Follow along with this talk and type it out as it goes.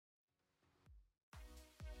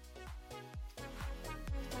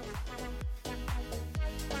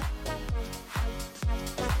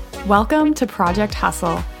Welcome to Project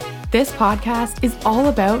Hustle. This podcast is all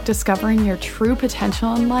about discovering your true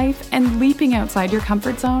potential in life and leaping outside your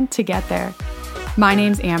comfort zone to get there. My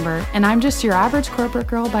name's Amber, and I'm just your average corporate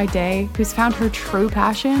girl by day who's found her true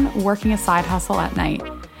passion working a side hustle at night.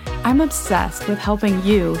 I'm obsessed with helping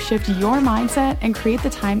you shift your mindset and create the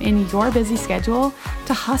time in your busy schedule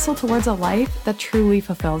to hustle towards a life that truly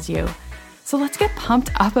fulfills you. So let's get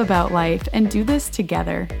pumped up about life and do this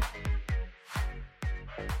together.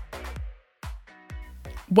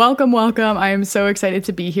 Welcome. I am so excited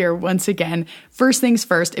to be here once again. First things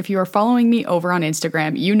first, if you are following me over on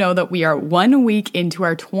Instagram, you know that we are 1 week into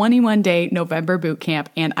our 21-day November boot camp,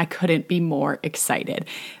 and I couldn't be more excited.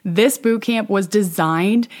 This boot camp was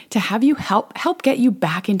designed to have you help get you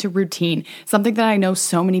back into routine, something that I know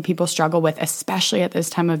so many people struggle with, especially at this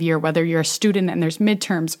time of year, whether you're a student and there's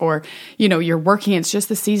midterms or, you're working, it's just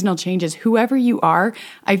the seasonal changes. Whoever you are,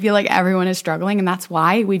 I feel like everyone is struggling, and that's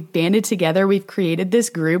why we've banded together. We've created this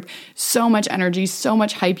group, so much energy, so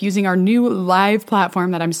much hype using our new live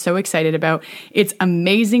platform that I'm so excited about. It's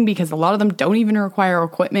amazing because a lot of them don't even require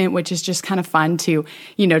equipment, which is just kind of fun to,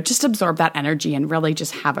 just absorb that energy and really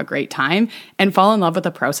just have a great time and fall in love with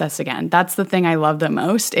the process again. That's the thing I love the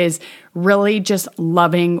most, is really just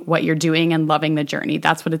loving what you're doing and loving the journey.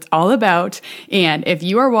 That's what it's all about. And if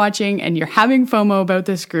you are watching and you're having FOMO about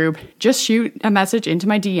this group, just shoot a message into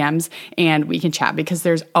my DMs and we can chat, because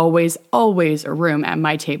there's always a room at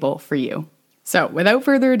my table for you. So without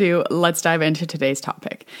further ado, let's dive into today's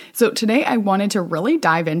topic. So today I wanted to really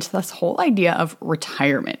dive into this whole idea of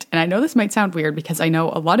retirement. And I know this might sound weird because I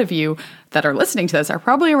know a lot of you that are listening to this are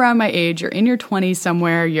probably around my age. You're in your 20s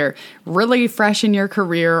somewhere, you're really fresh in your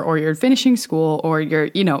career, or you're finishing school, or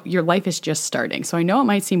your life is just starting. So I know it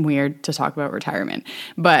might seem weird to talk about retirement,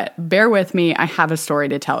 but bear with me, I have a story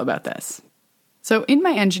to tell about this. So in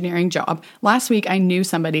my engineering job, last week I knew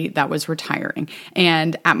somebody that was retiring.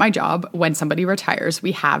 And at my job, when somebody retires,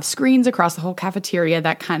 we have screens across the whole cafeteria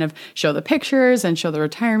that kind of show the pictures and show the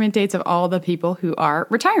retirement dates of all the people who are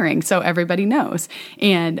retiring, so everybody knows.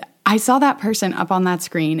 And I saw that person up on that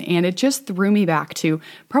screen, and it just threw me back to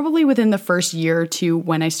probably within the first year or two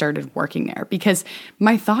when I started working there, because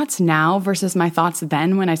my thoughts now versus my thoughts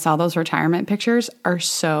then when I saw those retirement pictures are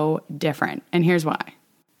so different. And here's why.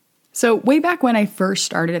 So way back when I first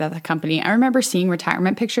started at the company, I remember seeing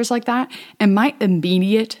retirement pictures like that, and my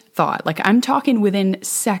immediate thought, like I'm talking within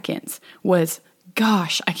seconds, was,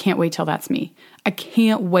 gosh, I can't wait till that's me. I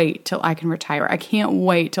can't wait till I can retire. I can't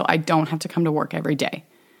wait till I don't have to come to work every day.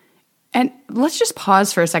 And let's just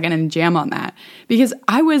pause for a second and jam on that, because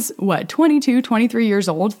I was, 22, 23 years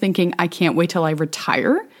old thinking I can't wait till I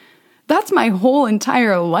retire? That's my whole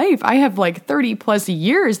entire life. I have 30 plus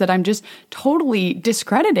years that I'm just totally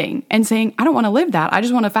discrediting and saying, I don't want to live that. I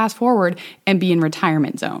just want to fast forward and be in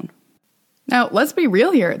retirement zone. Now, let's be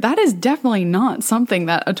real here. That is definitely not something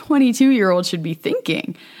that a 22-year-old should be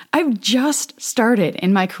thinking. I've just started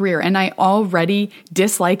in my career and I already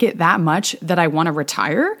dislike it that much that I want to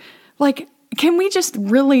retire. Can we just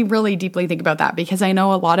really, really deeply think about that? Because I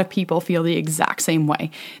know a lot of people feel the exact same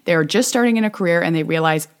way. They're just starting in a career and they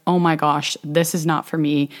realize, oh my gosh, this is not for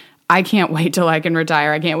me. I can't wait till I can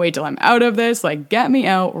retire. I can't wait till I'm out of this. Get me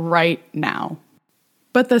out right now.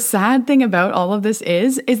 But the sad thing about all of this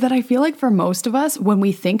is that I feel like for most of us, when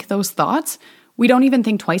we think those thoughts, we don't even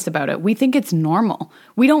think twice about it. We think it's normal.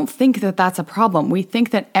 We don't think that that's a problem. We think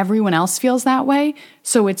that everyone else feels that way,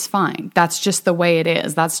 so it's fine. That's just the way it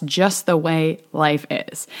is. That's just the way life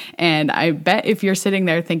is. And I bet if you're sitting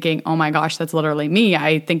there thinking, oh my gosh, that's literally me,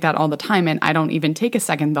 I think that all the time, and I don't even take a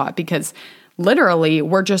second thought, because literally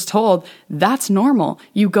we're just told that's normal.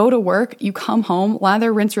 You go to work, you come home,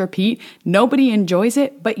 lather, rinse, repeat. Nobody enjoys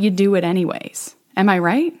it, but you do it anyways. Am I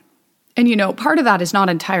right? And part of that is not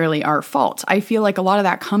entirely our fault. I feel like a lot of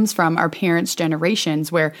that comes from our parents'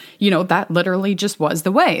 generations where, that literally just was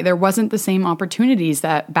the way. There wasn't the same opportunities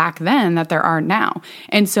that back then that there are now.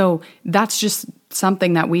 And so that's just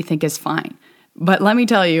something that we think is fine. But let me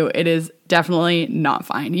tell you, it is definitely not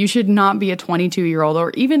fine. You should not be a 22-year-old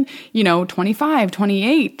or even, 25,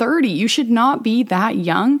 28, 30. You should not be that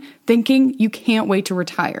young thinking you can't wait to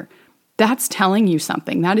retire. That's telling you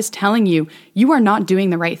something. That is telling you you are not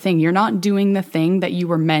doing the right thing. You're not doing the thing that you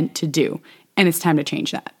were meant to do. And it's time to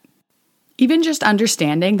change that. Even just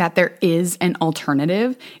understanding that there is an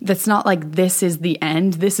alternative, that's not like this is the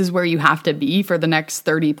end, this is where you have to be for the next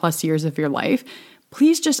 30 plus years of your life.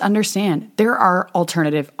 Please just understand there are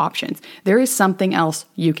alternative options. There is something else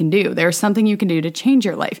you can do. There's something you can do to change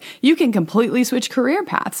your life. You can completely switch career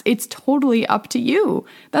paths. It's totally up to you.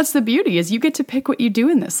 That's the beauty, is you get to pick what you do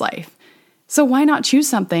in this life. So why not choose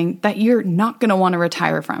something that you're not going to want to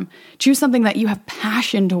retire from? Choose something that you have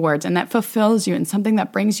passion towards and that fulfills you and something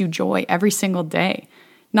that brings you joy every single day.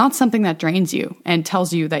 Not something that drains you and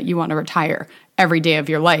tells you that you want to retire every day of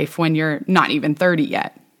your life when you're not even 30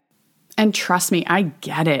 yet. And trust me, I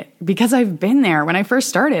get it because I've been there. When I first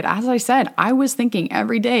started, as I said, I was thinking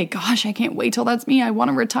every day, gosh, I can't wait till that's me. I want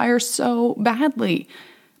to retire so badly.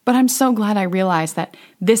 But I'm so glad I realized that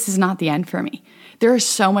this is not the end for me. There is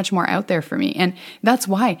so much more out there for me. And that's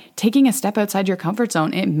why taking a step outside your comfort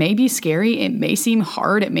zone, it may be scary, it may seem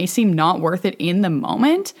hard, it may seem not worth it in the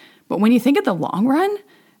moment. But when you think of the long run,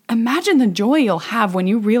 imagine the joy you'll have when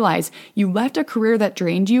you realize you left a career that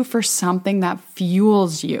drained you for something that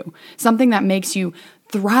fuels you, something that makes you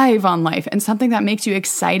thrive on life, and something that makes you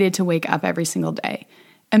excited to wake up every single day.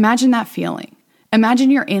 Imagine that feeling.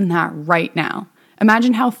 Imagine you're in that right now.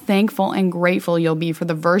 Imagine how thankful and grateful you'll be for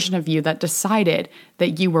the version of you that decided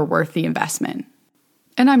that you were worth the investment.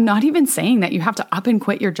 And I'm not even saying that you have to up and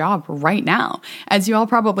quit your job right now. As you all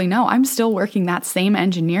probably know, I'm still working that same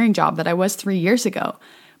engineering job that I was 3 years ago.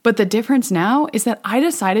 But the difference now is that I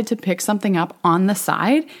decided to pick something up on the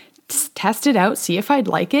side, test it out, see if I'd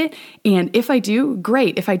like it. And if I do,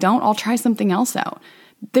 great. If I don't, I'll try something else out.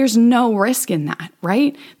 There's no risk in that,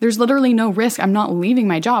 right? There's literally no risk. I'm not leaving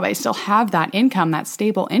my job. I still have that income, that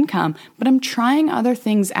stable income, but I'm trying other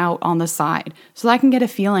things out on the side so that I can get a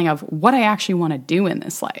feeling of what I actually want to do in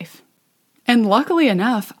this life. And luckily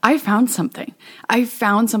enough, I found something. I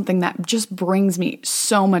found something that just brings me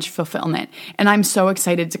so much fulfillment. And I'm so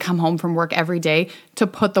excited to come home from work every day to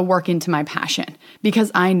put the work into my passion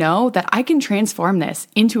because I know that I can transform this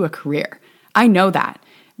into a career. I know that.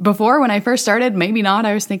 Before, when I first started, maybe not.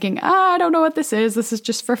 I was thinking, I don't know what this is. This is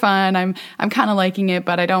just for fun. I'm kind of liking it,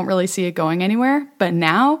 but I don't really see it going anywhere. But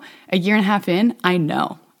now, a year and a half in, I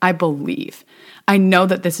know. I believe. I know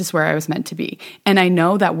that this is where I was meant to be. And I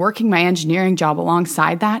know that working my engineering job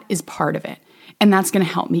alongside that is part of it. And that's going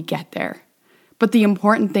to help me get there. But the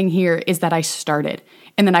important thing here is that I started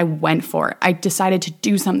and then I went for it. I decided to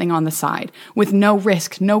do something on the side with no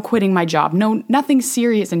risk, no quitting my job, nothing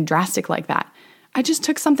serious and drastic like that. I just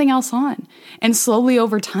took something else on. And slowly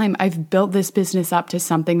over time, I've built this business up to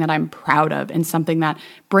something that I'm proud of and something that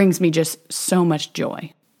brings me just so much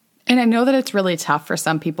joy. And I know that it's really tough for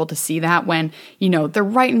some people to see that when, they're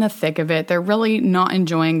right in the thick of it. They're really not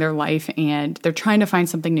enjoying their life and they're trying to find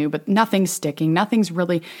something new, but nothing's sticking. Nothing's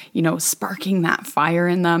really, sparking that fire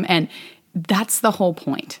in them. And that's the whole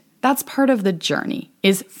point. That's part of the journey,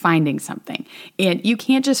 is finding something. And you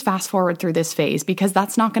can't just fast forward through this phase because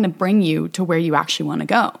that's not going to bring you to where you actually want to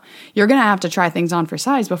go. You're going to have to try things on for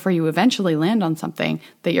size before you eventually land on something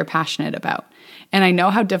that you're passionate about. And I know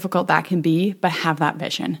how difficult that can be, but have that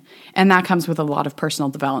vision. And that comes with a lot of personal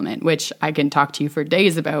development, which I can talk to you for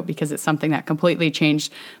days about because it's something that completely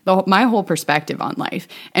changed my whole perspective on life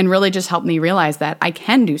and really just helped me realize that I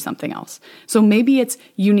can do something else. So maybe it's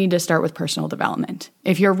you need to start with personal development.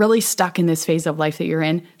 If you're really stuck in this phase of life that you're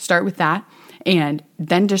in, start with that and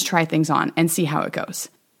then just try things on and see how it goes.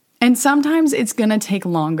 And sometimes it's going to take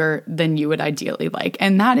longer than you would ideally like,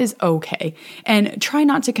 and that is okay. And try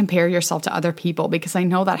not to compare yourself to other people because I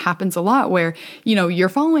know that happens a lot where, you're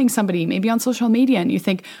following somebody maybe on social media and you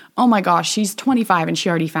think, oh my gosh, she's 25 and she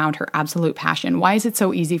already found her absolute passion. Why is it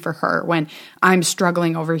so easy for her when I'm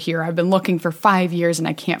struggling over here? I've been looking for 5 years and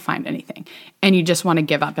I can't find anything. And you just want to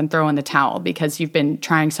give up and throw in the towel because you've been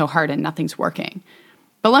trying so hard and nothing's working.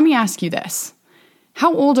 But let me ask you this.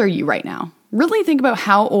 How old are you right now? Really think about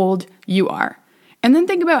how old you are, and then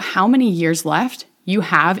think about how many years left you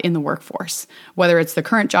have in the workforce, whether it's the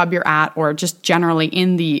current job you're at or just generally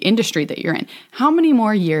in the industry that you're in. How many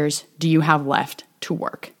more years do you have left to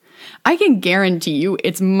work? I can guarantee you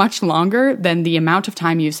it's much longer than the amount of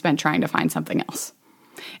time you've spent trying to find something else.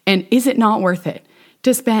 And is it not worth it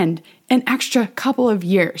to spend an extra couple of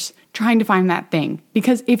years trying to find that thing?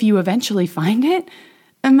 Because if you eventually find it,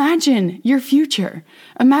 imagine your future.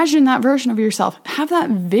 Imagine that version of yourself. Have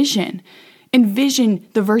that vision. Envision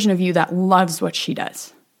the version of you that loves what she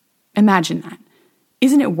does. Imagine that.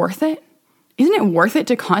 Isn't it worth it? Isn't it worth it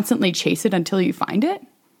to constantly chase it until you find it?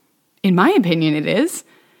 In my opinion, it is.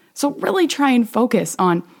 So really try and focus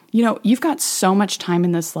on, you've got so much time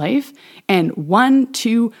in this life, and 1,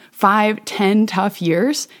 2, 5, 10 tough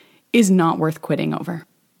years is not worth quitting over.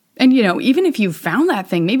 And, even if you found that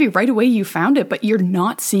thing, maybe right away you found it, but you're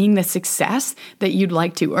not seeing the success that you'd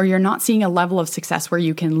like to, or you're not seeing a level of success where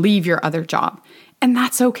you can leave your other job. And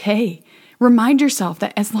that's okay. Remind yourself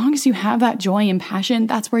that as long as you have that joy and passion,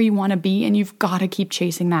 that's where you want to be, and you've got to keep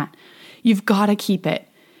chasing that. You've got to keep it.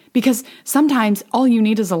 Because sometimes all you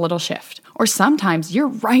need is a little shift, or sometimes you're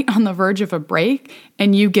right on the verge of a break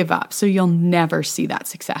and you give up, so you'll never see that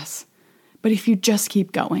success. But if you just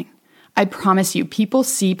keep going, I promise you, people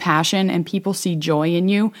see passion and people see joy in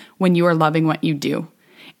you when you are loving what you do.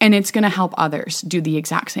 And it's going to help others do the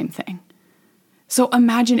exact same thing. So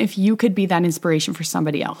imagine if you could be that inspiration for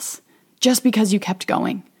somebody else, just because you kept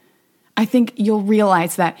going. I think you'll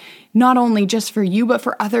realize that not only just for you, but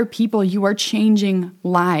for other people, you are changing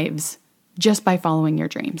lives just by following your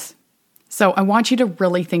dreams. So I want you to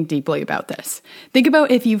really think deeply about this. Think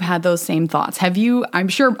about if you've had those same thoughts. Have you, I'm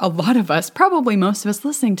sure a lot of us, probably most of us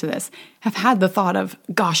listening to this, have had the thought of,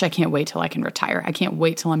 gosh, I can't wait till I can retire. I can't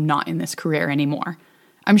wait till I'm not in this career anymore.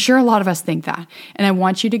 I'm sure a lot of us think that. And I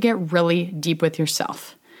want you to get really deep with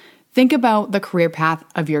yourself. Think about the career path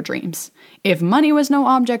of your dreams. If money was no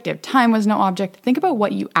object, if time was no object, think about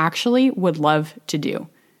what you actually would love to do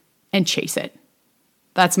and chase it.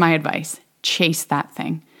 That's my advice. Chase that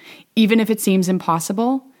thing. Even if it seems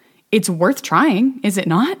impossible, it's worth trying, is it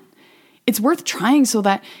not? It's worth trying so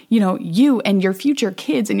that, you and your future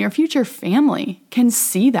kids and your future family can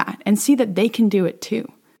see that and see that they can do it too.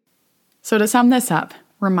 So to sum this up,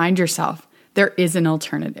 remind yourself there is an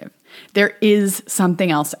alternative. There is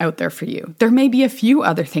something else out there for you. There may be a few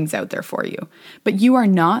other things out there for you, but you are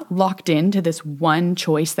not locked into this one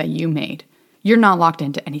choice that you made. You're not locked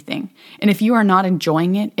into anything. And if you are not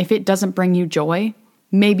enjoying it, if it doesn't bring you joy,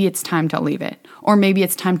 maybe it's time to leave it, or maybe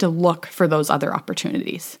it's time to look for those other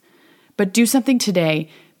opportunities. But do something today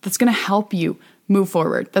that's going to help you move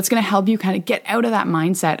forward. That's going to help you kind of get out of that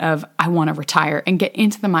mindset of, I want to retire, and get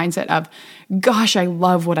into the mindset of, gosh, I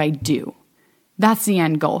love what I do. That's the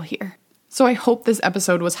end goal here. So I hope this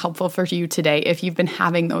episode was helpful for you today if you've been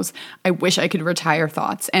having those I wish I could retire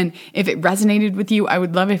thoughts. And if it resonated with you, I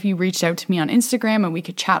would love if you reached out to me on Instagram and we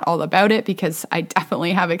could chat all about it, because I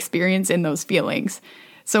definitely have experience in those feelings.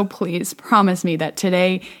 So please promise me that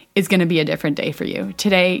today is going to be a different day for you.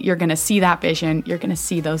 Today, you're going to see that vision, you're going to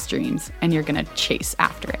see those dreams, and you're going to chase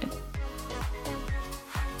after it.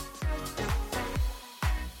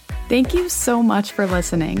 Thank you so much for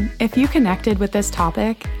listening. If you connected with this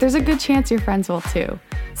topic, there's a good chance your friends will too.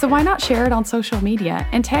 So why not share it on social media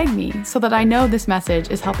and tag me so that I know this message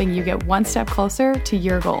is helping you get one step closer to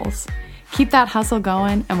your goals. Keep that hustle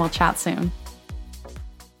going, and we'll chat soon.